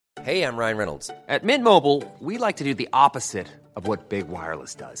Hey, I'm Ryan Reynolds. At Mint Mobile, we like to do the opposite of what Big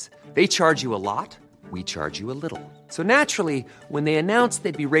Wireless does. They charge you a lot, we charge you a little. So naturally, when they announced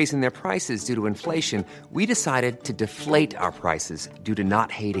they'd be raising their prices due to inflation, we decided to deflate our prices due to not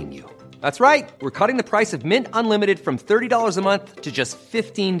hating you. That's right. We're cutting the price of Mint Unlimited from $30 a month to just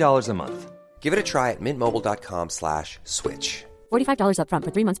 $15 a month. Give it a try at mintmobile.com/switch. $45 up front for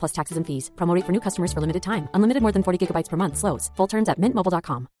 3 months plus taxes and fees. Promo rate for new customers for limited time. Unlimited more than 40 gigabytes per month. Slows full terms at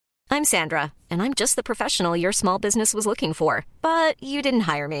mintmobile.com. I'm Sandra, and I'm just the professional your small business was looking for. But you didn't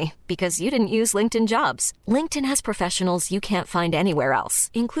hire me because you didn't use LinkedIn Jobs. LinkedIn has professionals you can't find anywhere else,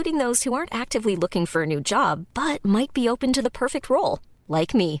 including those who aren't actively looking for a new job, but might be open to the perfect role,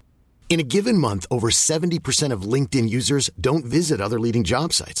 like me. In a given month, over 70% of LinkedIn users don't visit other leading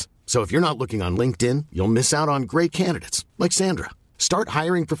job sites. So if you're not looking on LinkedIn, you'll miss out on great candidates like Sandra. Start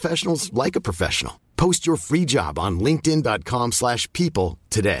hiring professionals like a professional. Post your free job on linkedin.com/people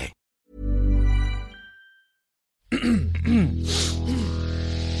today.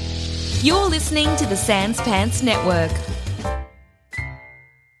 You're listening to the Sans Pants Network.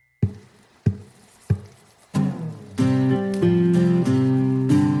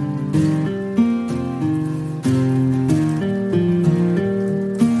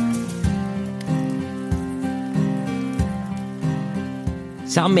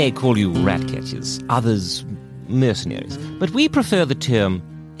 Some may call you rat catchers, others mercenaries, but we prefer the term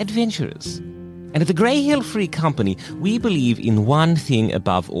adventurers. And at the Grey Hill Free Company, we believe in one thing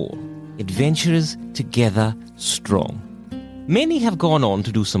above all: adventurers together strong. Many have gone on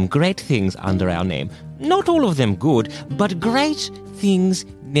to do some great things under our name. Not all of them good, but great things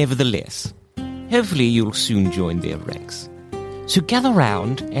nevertheless. Hopefully you'll soon join their ranks. So gather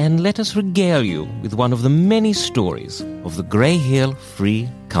round and let us regale you with one of the many stories of the Grey Hill Free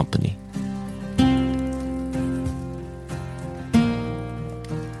Company.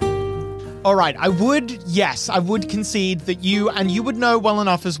 All right, I would concede that you would know well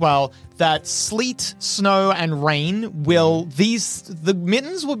enough as well that sleet, snow, and rain the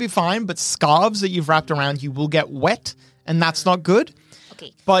mittens will be fine, but scarves that you've wrapped around you will get wet, and that's not good.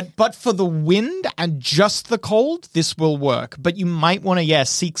 Okay. But for the wind and just the cold, this will work. But you might want to,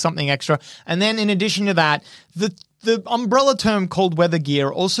 seek something extra. And then in addition to that, the umbrella term cold weather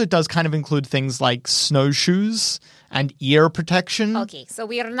gear also does kind of include things like snowshoes and ear protection. Okay, so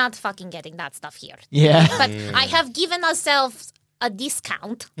we are not fucking getting that stuff here. Yeah. But I have given ourselves a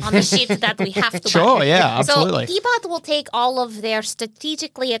discount on the shit that we have to buy. Sure, yeah, absolutely. So Teapot will take all of their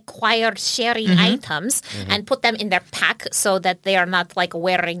strategically acquired sharing items and put them in their pack so that they are not like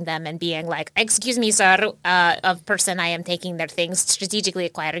wearing them and being like, excuse me, sir, a person I am taking their things, strategically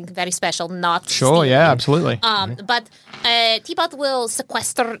acquiring, very special, not Sure, stealing. yeah, absolutely. But Teapot will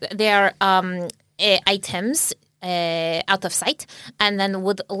sequester their items out of sight and then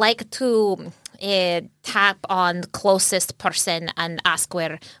would like to tap on closest person and ask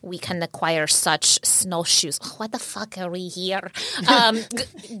where we can acquire such snowshoes. What the fuck are we here?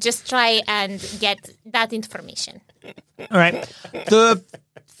 Just try and get that information. All right. The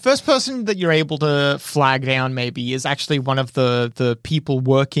first person that you're able to flag down maybe is actually one of the people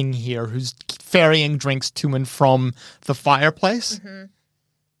working here who's ferrying drinks to and from the fireplace. Mm-hmm.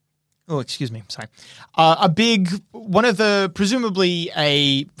 Oh, excuse me. Sorry. One of the,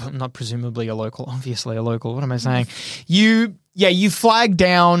 not presumably a local, obviously a local. What am I saying? You flag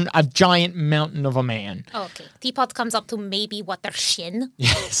down a giant mountain of a man. Oh, okay. Teapot comes up to maybe their shin?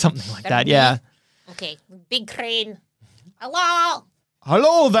 Yeah, something like that, yeah. Okay. Big crane. Hello?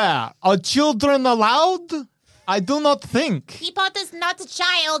 Hello there. Are children allowed? I do not think. Teapot is not a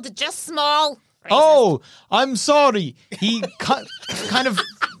child, just small. Racist. Oh, I'm sorry. He kind of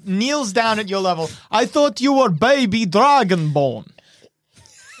kneels down at your level. I thought you were baby Dragonborn.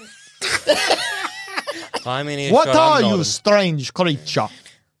 What are you, strange creature?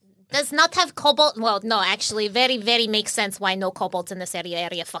 Does not have cobalt. Well, no, actually, very, very makes sense why no kobolds in this area.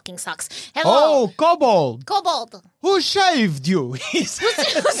 Area fucking sucks. Hello. Oh, kobold. Kobold. Who shaved you?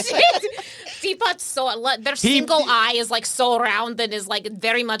 Teapot's their single eye is like so round and is like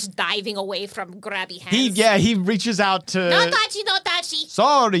very much diving away from grabby hands. He reaches out to... No touchy.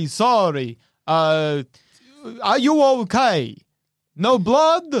 Sorry. Are you okay? No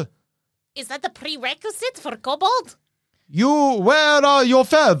blood? Is that the prerequisite for kobold? Where are your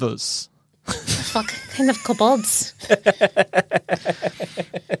feathers? Fuck kind of kobolds.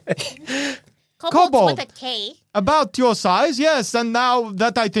 Kobold. With a K. About your size, yes. And now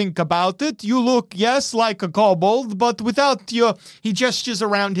that I think about it, you look, yes, like a kobold, but without your... He gestures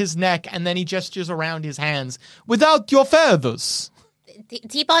around his neck and then he gestures around his hands. Without your feathers.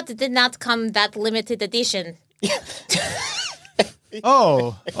 Teapot did not come that limited edition.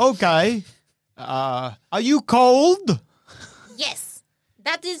 Oh, okay. Are you cold? Yes.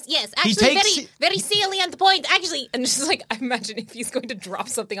 That is, yes. He Actually, takes- very, very salient point. Actually, and just like, I imagine if he's going to drop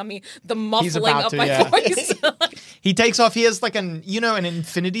something on me, the muffling about of to, my yeah. voice. He takes off, he has like an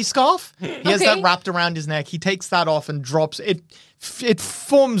infinity scarf. He has that Okay. wrapped around his neck. He takes that off and drops it. It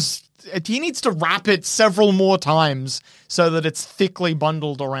forms, he needs to wrap it several more times so that it's thickly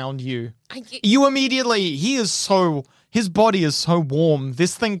bundled around you. You immediately, his body is so warm.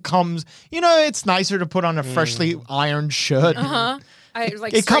 This thing comes, it's nicer to put on a freshly ironed shirt. Uh-huh. Like It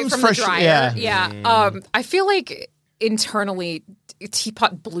straight comes from fresh- the dryer. yeah. I feel like internally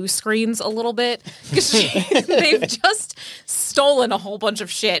Teapot blue screens a little bit because they've just stolen a whole bunch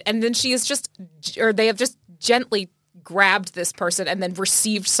of shit, and then they have just gently grabbed this person and then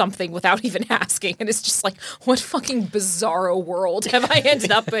received something without even asking, and it's just like, what fucking bizarro world have I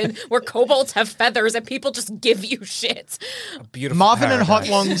ended up in where kobolds have feathers and people just give you shit? Beautiful Marvin and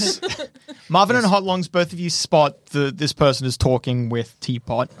paradise. Hot Lungs, both of you spot this person is talking with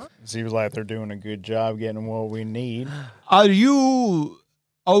Teapot. Seems like they're doing a good job getting what we need. Are you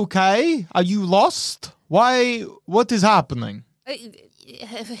okay? Are you lost? Why? What is happening?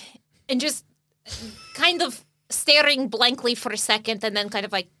 And just kind of staring blankly for a second, and then kind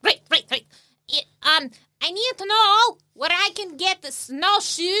of like, right. I need to know where I can get the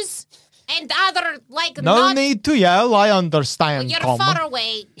snowshoes and other like. No need to yell. I understand. You're comma. far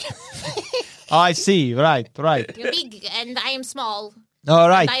away. I see. Right. You're big, and I am small. All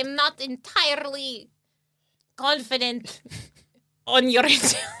right. And I am not entirely confident on your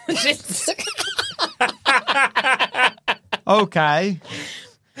intelligence. Okay.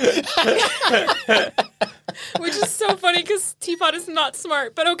 Which is so funny because Teapot is not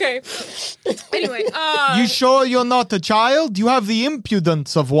smart, but okay. Anyway, You sure you're not a child? You have the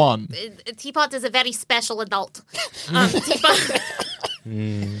impudence of one. Teapot is a very special adult. Teapot,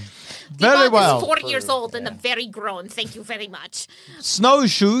 Very Teapot well. is 4 years old and very grown. Thank you very much.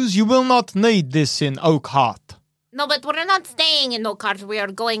 Snowshoes, you will not need this in Oakheart. No, but we're not staying in Oakheart. We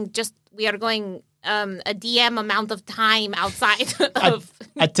are going a DM amount of time outside of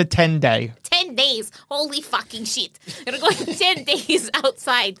At a 10-day. 10 days. Holy fucking shit. We're going 10 days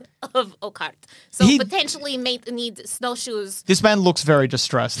outside of Oakheart. So potentially may need snowshoes. This man looks very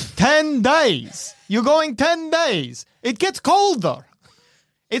distressed. 10 days. You're going 10 days. It gets colder.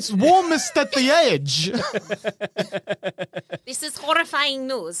 It's warmest at the edge. This is horrifying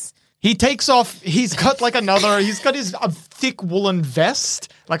news. He takes off, he's got his thick woolen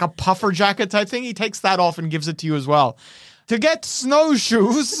vest, like a puffer jacket type thing. He takes that off and gives it to you as well. To get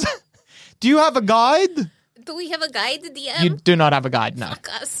snowshoes, do you have a guide? Do we have a guide, DM? You do not have a guide, no. Fuck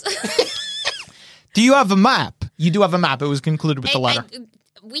us. Do you have a map? You do have a map. It was concluded with the letter.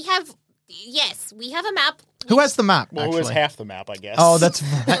 We have a map. Who has the map, Well, actually? it was half the map, I guess. Oh, that's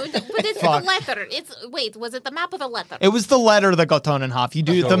right. But it's Fuck. the letter. Wait, was it the map or the letter? It was the letter that got torn in half.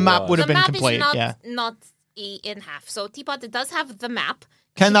 The map would have the been map complete, is yeah. not in half. So Teapot does have the map.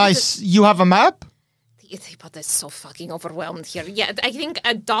 You have a map? Teapot is so fucking overwhelmed here. Yeah, I think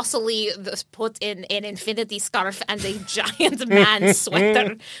docilely put in an infinity scarf and a giant man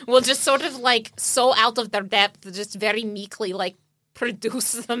sweater will just sort of like so out of their depth, just very meekly like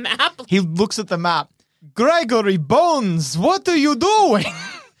produce the map. He looks at the map. Gregory Bones, what are you doing?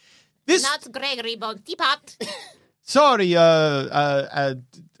 Not Gregory Bone. Teapot. Sorry,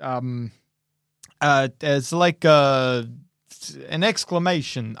 it's like an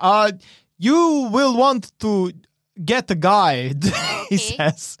exclamation. You will want to get a guide, he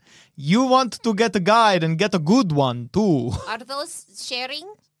says. You want to get a guide and get a good one, too. Are those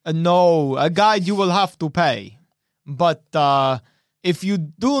sharing? No, a guide you will have to pay. But if you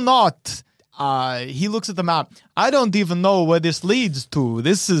do not, he looks at the map. I don't even know where this leads to.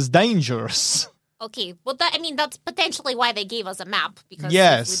 This is dangerous. Okay, well, that's potentially why they gave us a map. Because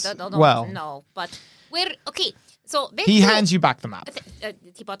Yes, we don't well. know. But we're, okay, so... He hands you back the map.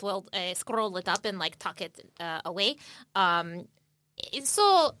 Teapot will scroll it up and, like, tuck it away. Back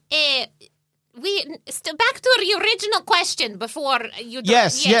to your original question before you...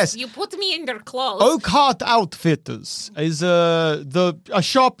 Yes. You put me in your clothes. Oakheart Outfitters is a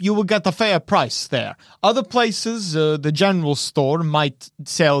shop you will get a fair price there. Other places, the general store might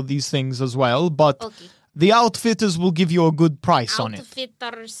sell these things as well, but the Outfitters will give you a good price on it.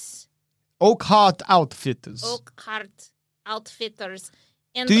 Outfitters. Oakheart Outfitters. Oakheart Outfitters.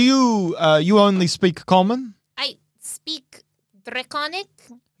 And Do you only speak common? I speak Draconic.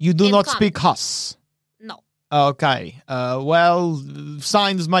 You do and not common. speak Huss. No. Okay. Well,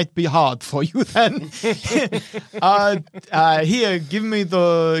 signs might be hard for you then. Here, give me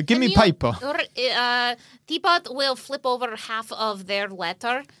paper. Teapot will flip over half of their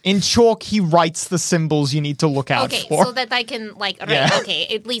letter. In chalk, he writes the symbols you need to look out Okay, for. so that I can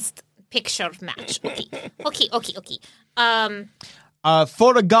at least picture match. Okay.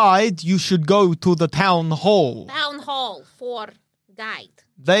 For a guide, you should go to the town hall. Town hall for guide.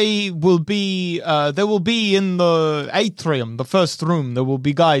 They will be in the atrium, the first room. There will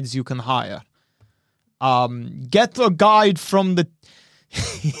be guides you can hire. Get a guide from the...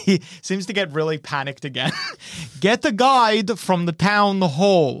 He seems to get really panicked again. Get a guide from the town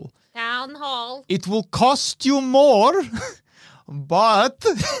hall. Town hall. It will cost you more, but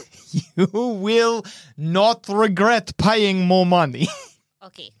you will not regret paying more money.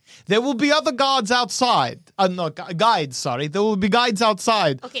 Okay. There will be other guides outside. Guides, sorry. There will be guides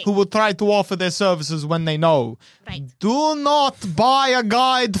outside who will try to offer their services when they know. Right. Do not buy a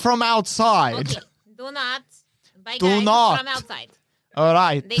guide from outside. Okay. Do not buy guides from outside. All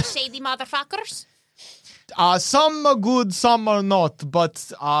right. They shady motherfuckers? Some are good, some are not, but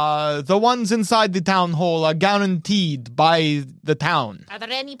the ones inside the town hall are guaranteed by the town. Are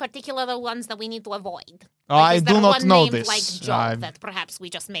there any particular ones that we need to avoid? I is there do not one know named, this. Like Joe, that perhaps we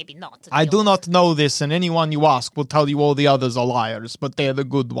just maybe not. I do not know this, and anyone you ask will tell you all the others are liars, but they're the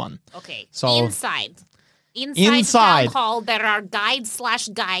good one. Okay. So Inside town hall, there are guides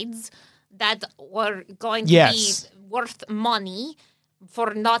that were going to be worth money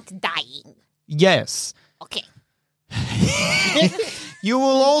for not dying. Yes. Okay. You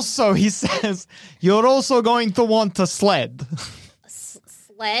will also, he says, you're also going to want a sled.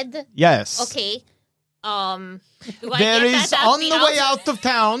 Sled? Yes. Okay. There is, on the way out of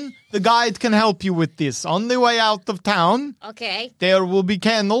town, the guide can help you with this. On the way out of town, there will be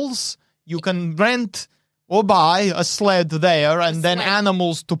kennels. You can rent or buy a sled there and then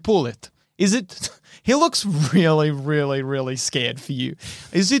animals to pull it. Is it... He looks really, really, really scared for you.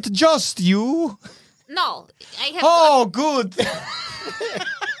 Is it just you? No. I have Oh, good.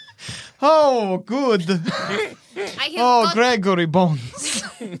 Oh, good. Gregory Bones.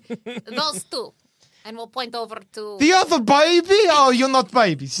 Those two. And we'll point over to... The other baby? Oh, you're not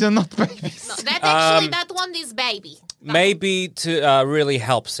babies. You're not babies. No, that's actually, that one is baby. Maybe to really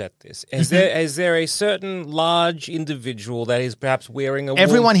help set this, is there a certain large individual that is perhaps wearing a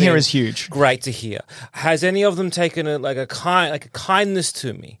Everyone wool here thing? is huge. Great to hear. Has any of them taken a kindness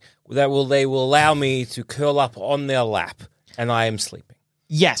to me that they will allow me to curl up on their lap and I am sleeping?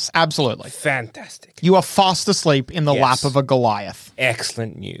 Yes, absolutely. Fantastic. You are fast asleep in the lap of a Goliath.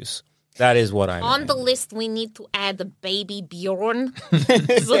 Excellent news. That is what I'm on the list. We need to add a baby Bjorn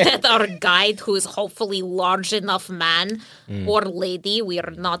so that our guide, who is hopefully large enough man or lady, we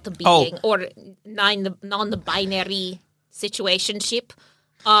are not being or non-binary situationship,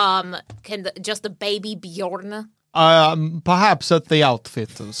 can just a baby Bjorn. Perhaps at the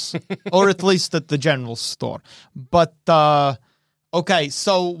Outfitters, or at least at the general store. But okay,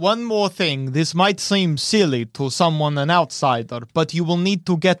 so one more thing. This might seem silly to someone, an outsider, but you will need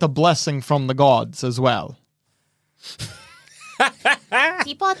to get a blessing from the gods as well.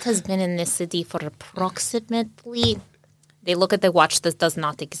 Teapot has been in this city for approximately... They look at the watch that does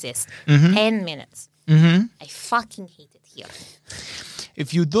not exist. 10 minutes. I fucking hate it here.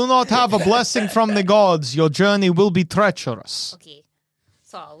 If you do not have a blessing from the gods, your journey will be treacherous. Okay,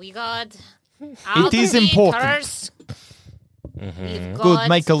 so we got... It is important. Good,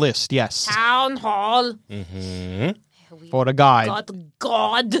 make a list, yes. Town hall. For a guide. Got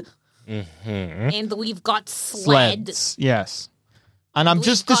God. And we've got sleds. Yes. And I'm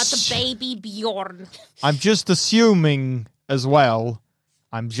got the baby Bjorn. I'm just assuming as well.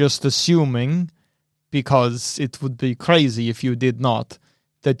 I'm just assuming, because it would be crazy if you did not,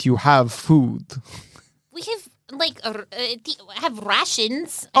 that you have food. We have have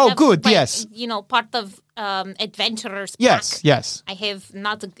rations. Good, yes. You know, part of adventurers. Yes, pack. yes. I have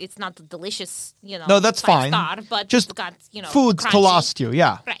not. It's not a delicious. No, that's fine. Star, but just got food crunchy. to last you.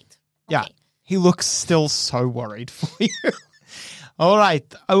 Yeah, right. Yeah. He looks still so worried for you. All right.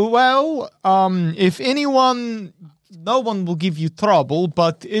 Well, if anyone, no one will give you trouble,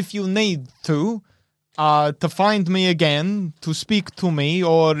 but if you need to find me again, to speak to me,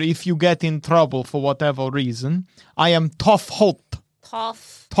 or if you get in trouble for whatever reason, I am Toff Holt.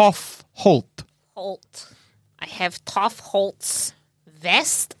 Toff Holt. Holt. I have Toff Holt's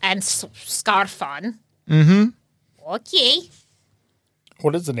vest and scarf on. Okay.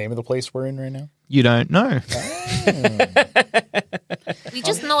 What is the name of the place we're in right now? You don't know. We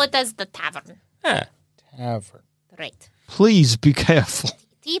just know it as the tavern. Tavern. Right. Please be careful.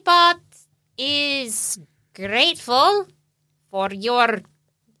 Teapot is grateful for your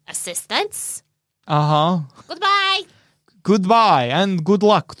assistance. Uh-huh. Goodbye. Goodbye, and good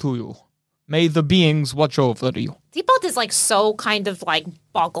luck to you. May the beings watch over you. Teapot is like so kind of like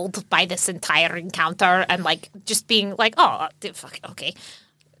boggled by this entire encounter and like just being like, oh, fuck, okay.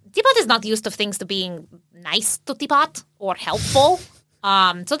 Teapot is not used to things to being nice to Teapot or helpful.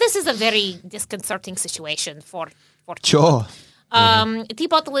 So this is a very disconcerting situation for Sure.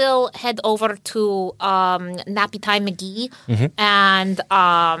 Teapot will head over to Nappy Time McGee and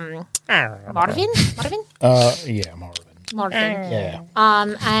Marvin? Yeah, Marvin. Marvin. Yeah.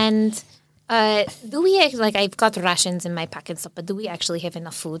 And do we like? I've got rations in my pack and stuff, but do we actually have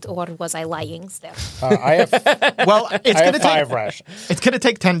enough food, or was I lying there? I have Well, it's I going have to 5 take rations. it's going to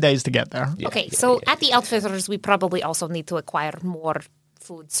take 10 days to get there. Okay, so at the Outfitters, we probably also need to acquire more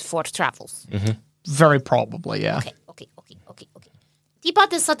foods for travels. Very probably, yeah. Okay.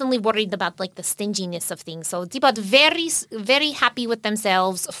 Teapot is suddenly worried about like the stinginess of things. So Teapot very, very happy with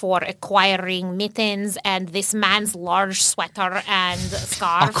themselves for acquiring mittens and this man's large sweater and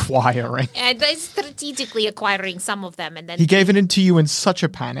scarf. Acquiring. And they're strategically acquiring some of them, and then He gave it into you in such a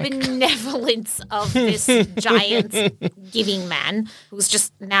panic. benevolence of this giant giving man who's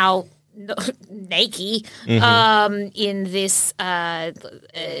just now naked in this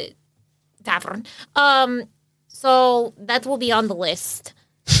tavern. So that will be on the list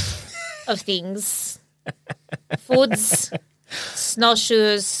of things. Foods,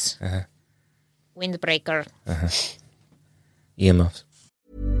 snowshoes, windbreaker. Earmuffs.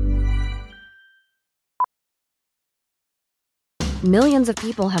 Millions of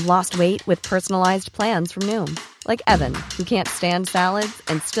people have lost weight with personalized plans from Noom. Like Evan, who can't stand salads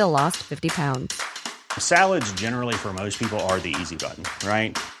and still lost 50 pounds. Salads generally for most people are the easy button,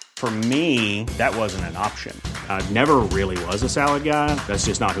 right? For me, that wasn't an option. I never really was a salad guy. That's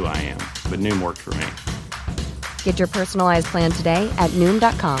just not who I am. But Noom worked for me. Get your personalized plan today at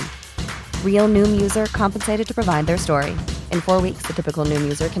Noom.com. Real Noom user compensated to provide their story. In 4 weeks, the typical Noom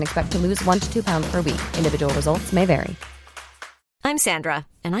user can expect to lose 1 to 2 pounds per week. Individual results may vary. I'm Sandra,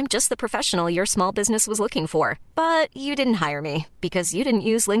 and I'm just the professional your small business was looking for. But you didn't hire me because you didn't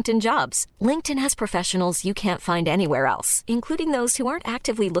use LinkedIn Jobs. LinkedIn has professionals you can't find anywhere else, including those who aren't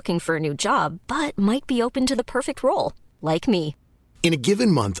actively looking for a new job, but might be open to the perfect role, like me. In a given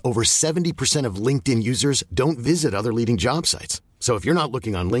month, over 70% of LinkedIn users don't visit other leading job sites. So if you're not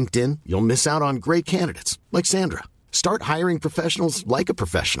looking on LinkedIn, you'll miss out on great candidates like Sandra. Start hiring professionals like a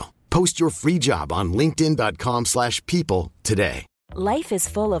professional. Post your free job on linkedin.com/people today. Life is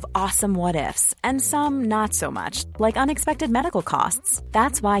full of awesome what-ifs, and some not so much, like unexpected medical costs.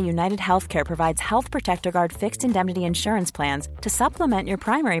 That's why United Healthcare provides Health Protector Guard fixed indemnity insurance plans to supplement your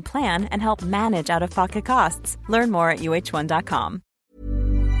primary plan and help manage out-of-pocket costs. Learn more at uh1.com.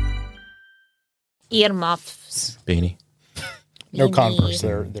 Earmuffs. Beanie. No Converse.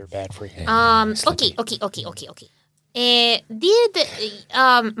 They're bad for you. Okay. Did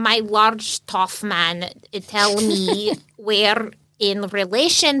my large tough man tell me where, in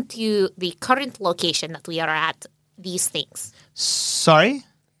relation to the current location that we are at, these things? Sorry?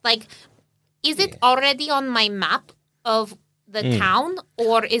 Like, is it already on my map of the town,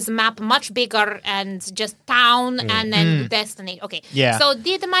 or is map much bigger and just town and then destination? Okay. Yeah. So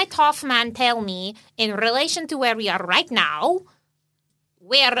did my tough man tell me, in relation to where we are right now,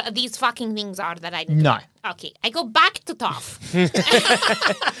 where these fucking things are that I need to No. Okay, I go back to Toph.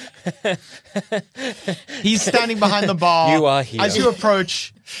 He's standing behind the bar. You are here. As you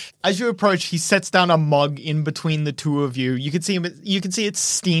approach, he sets down a mug in between the two of you. You can see him. You can see it's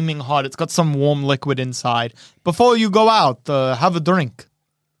steaming hot. It's got some warm liquid inside. Before you go out, have a drink.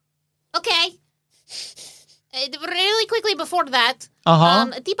 Okay. Really quickly before that,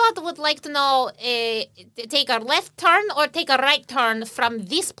 Teapot would like to know, take a left turn or take a right turn from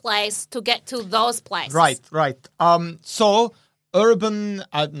this place to get to those places. Right. So, Urban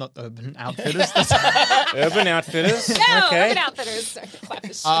Outfitters. Urban Outfitters. No, Okay. Urban Outfitters. Sorry, clap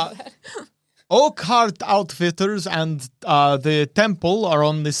this shit. Oakhart Outfitters and the temple are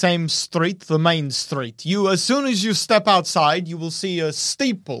on the same street, the main street. As soon as you step outside, you will see a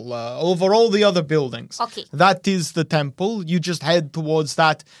steeple over all the other buildings. Okay. That is the temple. You just head towards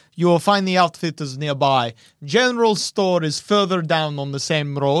that. You will find the Outfitters nearby. General store is further down on the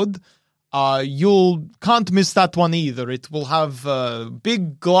same road. You can't miss that one either. It will have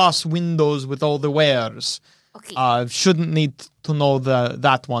big glass windows with all the wares. Okay. Shouldn't need to know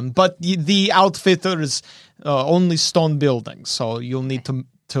that one. But the Outfitter is only stone buildings, so you'll need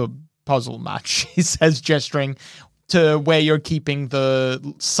to puzzle match, he says, gesturing to where you're keeping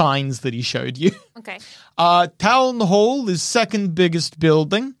the signs that he showed you. Okay. Town Hall is second biggest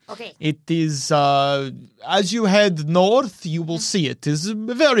building. Okay. It is, as you head north, you will see it. It's a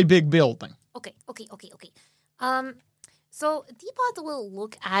very big building. Okay. So Teapot will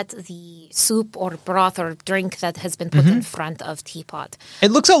look at the soup or broth or drink that has been put in front of Teapot.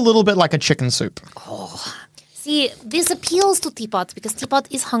 It looks a little bit like a chicken soup. See, this appeals to Teapot because Teapot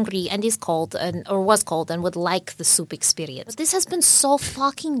is hungry and is cold or was cold and would like the soup experience. But this has been so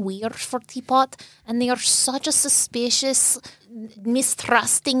fucking weird for Teapot, and they are such a suspicious,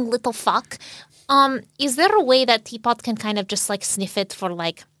 mistrusting little fuck. Is there a way that Teapot can kind of just like sniff it for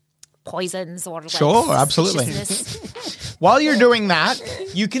like poisons or like Sure, absolutely. suspiciousness? While you're doing that,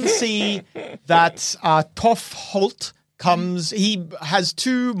 you can see that Toff Holt comes. He has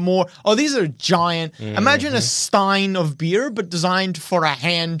two more. Oh, these are giant. Imagine a stein of beer, but designed for a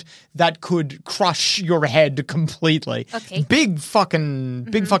hand that could crush your head completely. Okay. Big fucking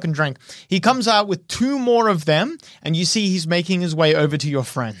drink. He comes out with two more of them, and you see he's making his way over to your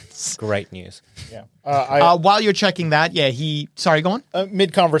friends. Great news. Yeah. While you're checking that, sorry, go on.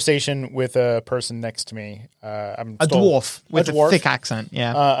 Mid-conversation with a person next to me. I'm A dwarf with a thick accent,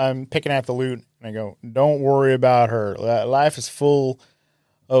 yeah. I'm picking at the loot, and I go, don't worry about her. Life is full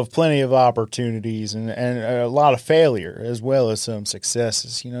of plenty of opportunities and a lot of failure as well as some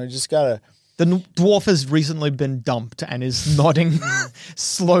successes. You know, you just got to... The dwarf has recently been dumped and is nodding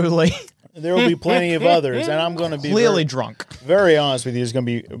slowly. There will be plenty of others, and I'm going to be clearly drunk. Very honest with you, there's going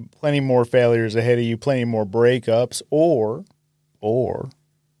to be plenty more failures ahead of you, plenty more breakups, or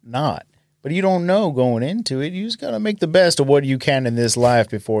not. But you don't know going into it. You just got to make the best of what you can in this life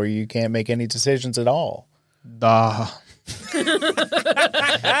before you can't make any decisions at all. A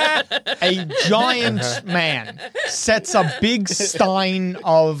giant man sets a big stein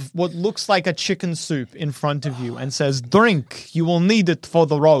of what looks like a chicken soup in front of you and says, "Drink, you will need it for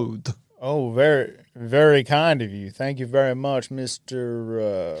the road." Oh, very, very kind of you. Thank you very much,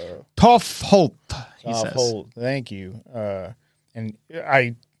 Mr. Toff Holt, he says. Holt. Thank you. And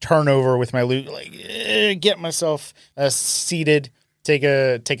I turn over with my loot, like, get myself seated, take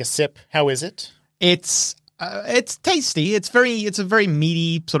a sip. How is it? It's tasty. It's a very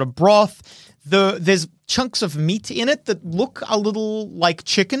meaty sort of broth. There's chunks of meat in it that look a little like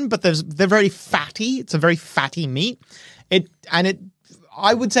chicken, but they're very fatty. It's a very fatty meat.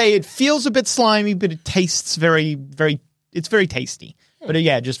 I would say it feels a bit slimy, but it tastes very, very. It's very tasty. But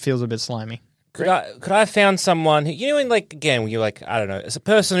it just feels a bit slimy. Could I have found someone who, when when you're like, I don't know, as a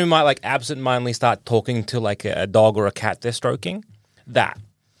person who might like absentmindedly start talking to like a dog or a cat they're stroking?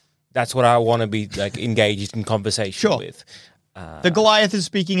 That's what I want to be like engaged in conversation with. The Goliath is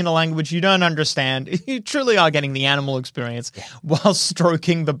speaking in a language you don't understand. You truly are getting the animal experience while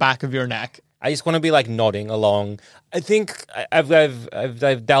stroking the back of your neck. I just want to be like nodding along. I think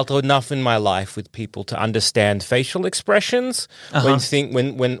I've dealt enough in my life with people to understand facial expressions.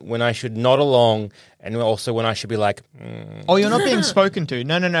 When I should nod along, and also when I should be like, Oh, you're not being spoken to.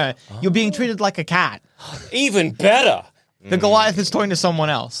 No. You're being treated like a cat. Even better. The Goliath is talking to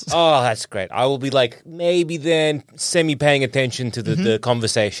someone else. Oh, that's great. I will be like maybe then semi-paying attention to the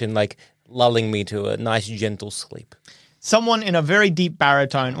conversation, like lulling me to a nice gentle sleep. Someone in a very deep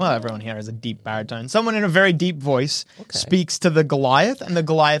baritone, well, everyone here has a deep baritone. Someone in a very deep voice speaks to the Goliath, and the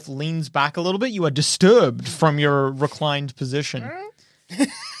Goliath leans back a little bit. You are disturbed from your reclined position.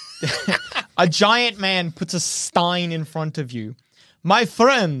 A giant man puts a stein in front of you. "My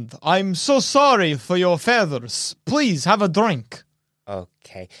friend, I'm so sorry for your feathers. Please have a drink."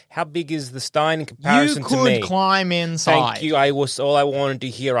 Okay. How big is the stein in comparison to me? You could climb inside. Thank you. All I wanted to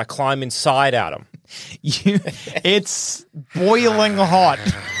hear. I climb inside, Adam. It's boiling hot.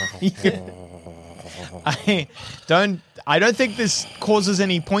 I don't think this causes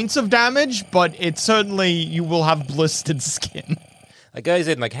any points of damage, but it certainly you will have blistered skin. Like, is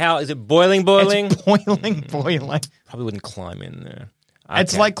it like how is it boiling? It's boiling. Probably wouldn't climb in there.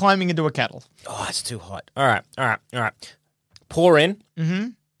 It's like climbing into a kettle. Oh, it's too hot. All right. Pour in. Mm-hmm.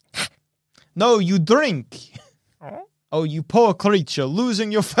 No, you drink. Oh, you poor creature!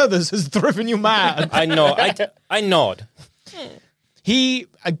 Losing your feathers has driven you mad. I know. I nod. He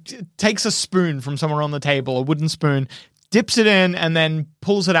takes a spoon from somewhere on the table, a wooden spoon, dips it in, and then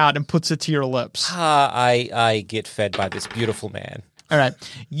pulls it out and puts it to your lips. I get fed by this beautiful man. All right.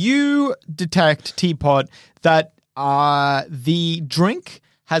 You detect, Teapot, that the drink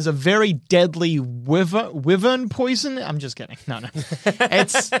has a very deadly wyvern poison. I'm just kidding. No.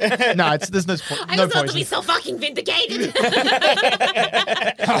 There's no I was about to be so fucking vindicated.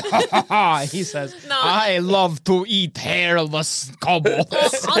 He says, I love to eat hairless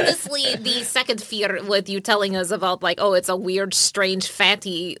kobolds. Honestly, the second fear with you telling us about, like, oh, it's a weird, strange,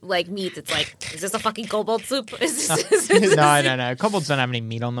 fatty, like, meat. It's like, is this a fucking kobold soup? No. Kobolds don't have any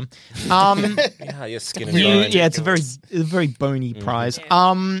meat on them. Yeah, your skin is rind. Yeah, it's a very bony prize.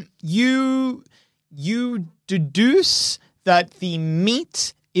 You deduce that the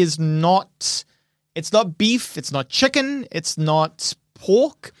meat is not. It's not beef. It's not chicken. It's not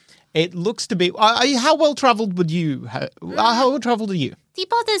pork. It looks to be. How well traveled would you? How well traveled are you?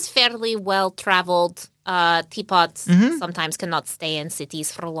 Teapot is fairly well traveled. Teapots sometimes cannot stay in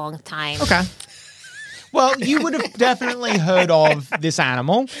cities for a long time. Okay. Well, you would have definitely heard of this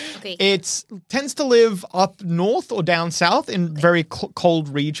animal. Okay. It tends to live up north or down south in very cold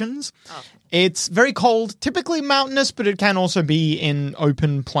regions. Oh. It's very cold, typically mountainous, but it can also be in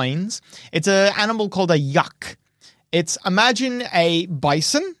open plains. It's an animal called a yak. Imagine a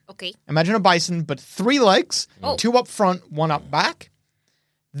bison. Okay. Imagine a bison, but 3 legs, 2 up front, 1 up back.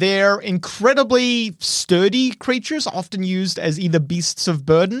 They're incredibly sturdy creatures, often used as either beasts of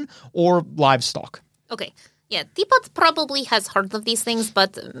burden or livestock. Okay. Yeah, Teapot probably has heard of these things,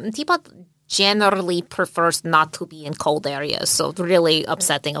 but Teapot generally prefers not to be in cold areas, so really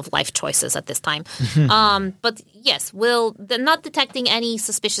upsetting of life choices at this time. But yes, not detecting any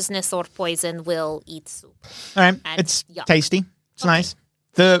suspiciousness or poison, will eat soup. All right. And It's tasty. It's nice.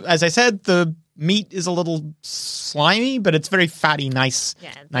 As I said, the meat is a little slimy, but it's very fatty, nice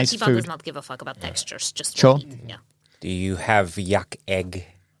Teapot food. does not give a fuck about textures, just Sure. meat. Yeah. Do you have yak egg?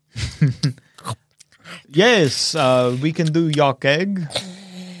 Yes, we can do yak egg.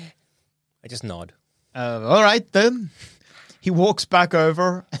 I just nod. All right, then. He walks back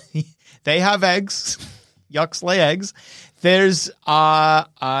over. They have eggs. Yucks lay eggs. There's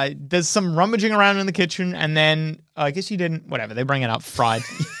some rummaging around in the kitchen, and then I guess you didn't. Whatever, they bring it up fried.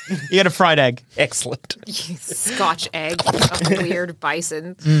 You had a fried egg. Excellent. Scotch egg, a weird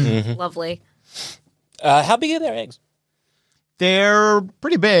bison. Lovely. How big are their eggs? They're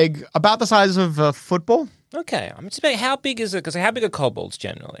pretty big, about the size of a football. Okay, I'm just how big is it? Because how big are kobolds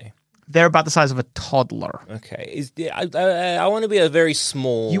generally? They're about the size of a toddler. Okay, I want to be a very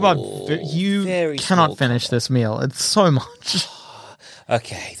small. You very cannot small finish kobold. this meal. It's so much.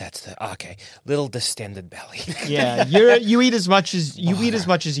 Okay, little distended belly. Yeah, you eat as much as you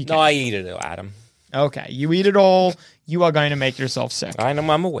can. No, I eat it, Adam. Okay, you eat it all. You are going to make yourself sick. I know,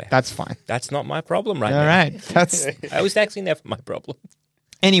 I'm aware. That's fine. That's not my problem right now. All right, that's. I was actually never my problem.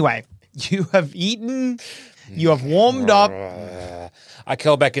 Anyway, you have eaten. You have warmed up. I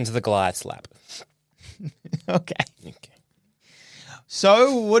curl back into the Goliath slap. Okay.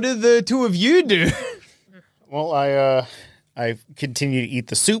 So, what do the two of you do? Well, I continue to eat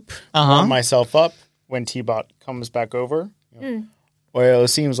the soup, warm myself up when T-Bot comes back over. Well, it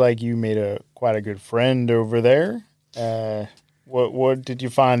seems like you made quite a good friend over there. What did you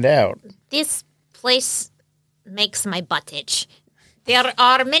find out? This place makes my butt itch. There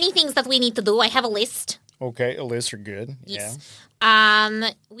are many things that we need to do. I have a list. Okay, a list are good. Yes.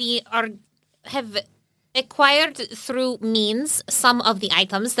 We have acquired through means some of the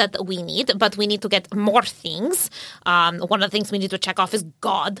items that we need, but we need to get more things. One of the things we need to check off is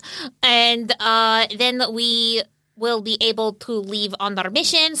God. And then we will be able to leave on our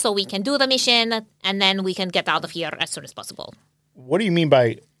mission so we can do the mission, and then we can get out of here as soon as possible. What do you mean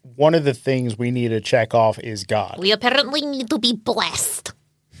by one of the things we need to check off is God? We apparently need to be blessed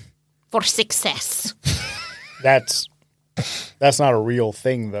for success. That's not a real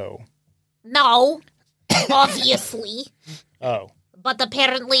thing, though. No, obviously. Oh. But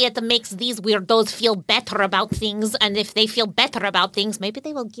apparently it makes these weirdos feel better about things, and if they feel better about things, maybe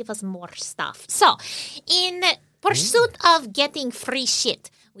they will give us more stuff. So, in pursuit of getting free shit,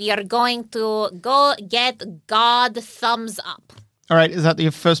 we are going to go get God thumbs up. All right, is that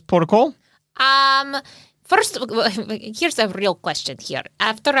your first protocol? First, here's a real question here.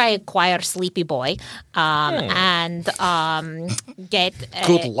 After I acquire Sleepy Boy and get...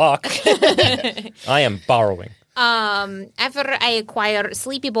 Good luck. I am borrowing. After I acquire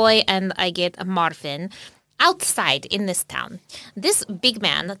Sleepy Boy and I get Marvin, outside in this town, this big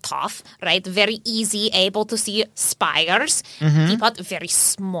man, Toph, right, very easy, able to see spires. Teapot, very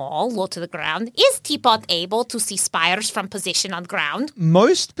small, low to the ground. Is Teapot able to see spires from position on ground?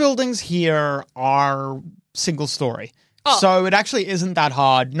 Most buildings here are single story. So it actually isn't that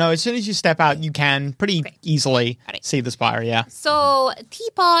hard. No, as soon as you step out, you can pretty easily see the spire, yeah. So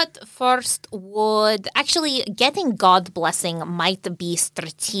Teapot first would actually getting God blessing might be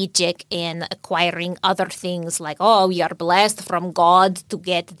strategic in acquiring other things like, we are blessed from God to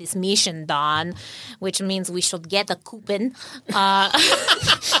get this mission done, which means we should get a coupon.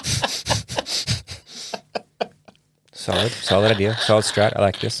 Solid idea. Solid strat. I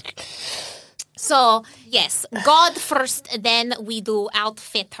like this. So, yes, God first, then we do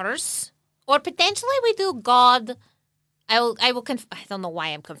outfitters. Or potentially we do God. I don't know why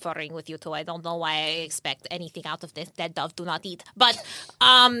I'm conferring with you two. I don't know why I expect anything out of this. Dead dove, do not eat. But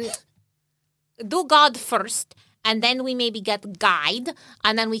do God first, and then we maybe get Guide,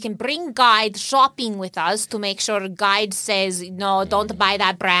 and then we can bring Guide shopping with us to make sure Guide says, no, don't buy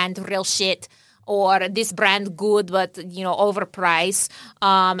that brand, real shit. Or this brand good, but, overpriced.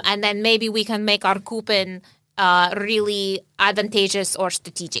 And then maybe we can make our coupon really advantageous or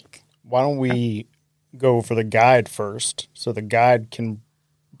strategic. Why don't we go for the Guide first so the Guide can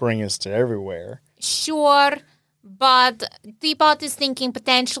bring us to everywhere? Sure, but Teapot is thinking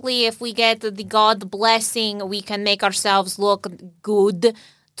potentially if we get the God blessing, we can make ourselves look good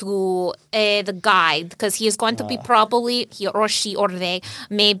to the Guide, because he is going to be probably, he or she or they,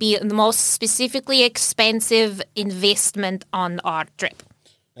 maybe the most specifically expensive investment on our trip.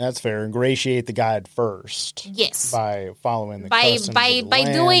 That's fair. Ingratiate the Guide first. Yes. By following the customs of the by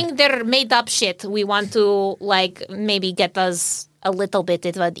land. doing their made up shit, we want to maybe get us a little bit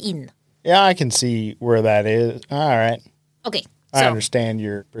of an in. Yeah, I can see where that is. All right. Okay. I understand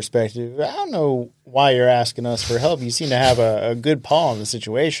your perspective. I don't know why you're asking us for help. You seem to have a good paw in the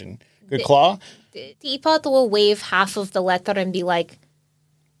situation. Good claw? Teapot will wave half of the letter and be like,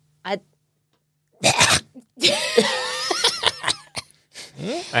 I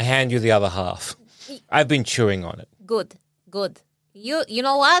hand you the other half. I've been chewing on it. Good. You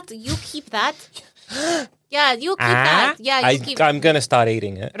know what? You keep that. Yeah, you keep that. Yeah, you keep. I'm gonna start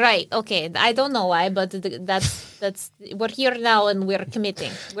eating it. Right. Okay. I don't know why, but that's. We're here now and we're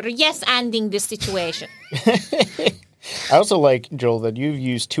committing. We're yes-anding this situation. I also like, Joel, that you've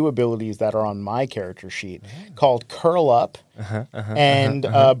used two abilities that are on my character sheet called Curl Up and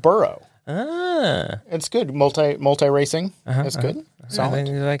Burrow. It's good. Multi-racing. That's good. Solid.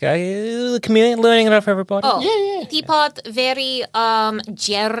 The community learning it off everybody. Yeah. Teapot very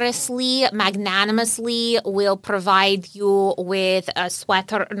generously, magnanimously will provide you with a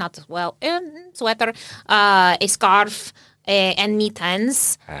sweater, a scarf, and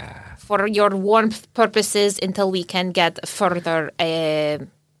mittens for your warmth purposes until we can get further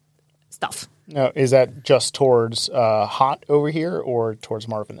stuff. Now, is that just towards Hot over here or towards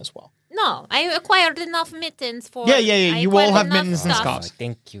Marvin as well? No, I acquired enough mittens for... Yeah. You all have mittens and scarves.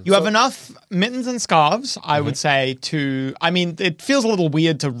 Thank you. You have enough mittens and scarves, I would say, to... I mean, it feels a little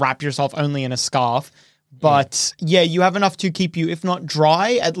weird to wrap yourself only in a scarf, but you have enough to keep you, if not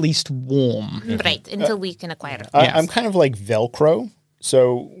dry, at least warm. Right, until we can acquire it. I'm kind of like Velcro,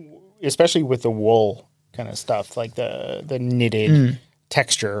 so especially with the wool kind of stuff, like the knitted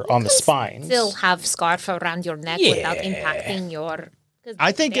texture on the spines. Still have scarf around your neck without impacting your...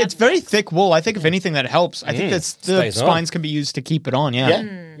 I think it's very thick wool. I think if anything that helps. I think that's the spines can be used to keep it on.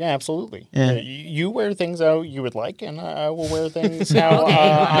 Yeah, absolutely. Yeah. You wear things how you would like, and I will wear things how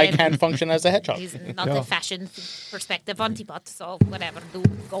I can function as a hedgehog. He's not a fashion perspective on Teapot, so whatever.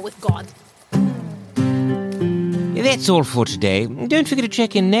 Go with God. That's all for today. Don't forget to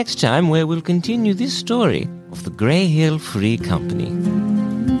check in next time where we'll continue this story of the Grey Hill Free Company.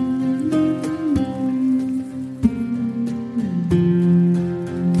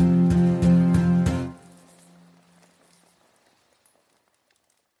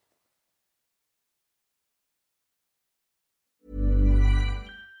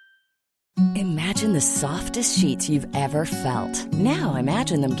 Imagine the softest sheets you've ever felt. Now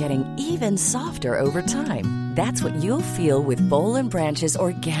imagine them getting even softer over time. That's what you'll feel with Boll & Branch's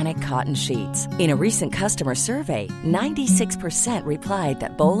organic cotton sheets. In a recent customer survey, 96% replied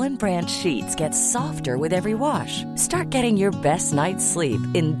that Boll & Branch sheets get softer with every wash. Start getting your best night's sleep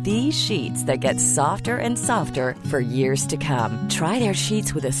in these sheets that get softer and softer for years to come. Try their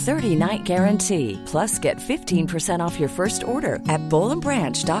sheets with a 30-night guarantee. Plus, get 15% off your first order at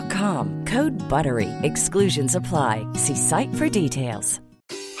bollandbranch.com. Code BUTTERY. Exclusions apply. See site for details.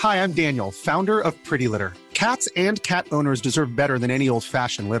 Hi, I'm Daniel, founder of Pretty Litter. Cats and cat owners deserve better than any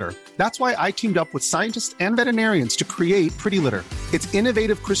old-fashioned litter. That's why I teamed up with scientists and veterinarians to create Pretty Litter. Its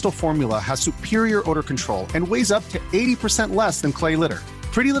innovative crystal formula has superior odor control and weighs up to 80% less than clay litter.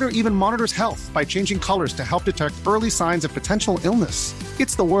 Pretty Litter even monitors health by changing colors to help detect early signs of potential illness.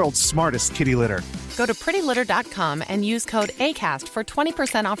 It's the world's smartest kitty litter. Go to prettylitter.com and use code ACAST for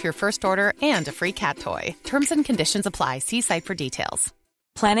 20% off your first order and a free cat toy. Terms and conditions apply. See site for details.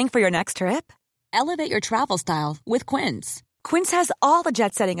 Planning for your next trip? Elevate your travel style with Quince. Quince has all the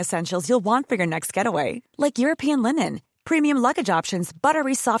jet-setting essentials you'll want for your next getaway, like European linen, premium luggage options,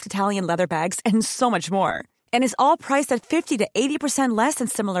 buttery soft Italian leather bags, and so much more. And is all priced at 50 to 80% less than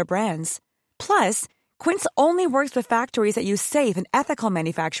similar brands. Plus, Quince only works with factories that use safe and ethical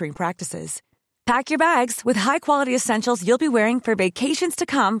manufacturing practices. Pack your bags with high-quality essentials you'll be wearing for vacations to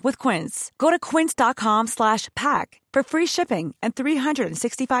come with Quince. Go to quince.com/pack for free shipping and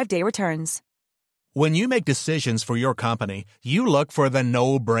 365-day returns. When you make decisions for your company, you look for the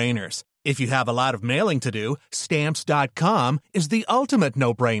no-brainers. If you have a lot of mailing to do, Stamps.com is the ultimate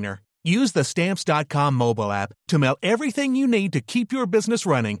no-brainer. Use the Stamps.com mobile app to mail everything you need to keep your business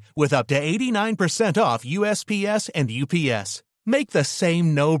running with up to 89% off USPS and UPS. Make the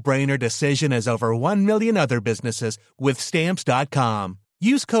same no-brainer decision as over 1 million other businesses with Stamps.com.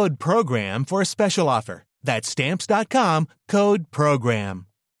 Use code PROGRAM for a special offer. That's Stamps.com, code PROGRAM.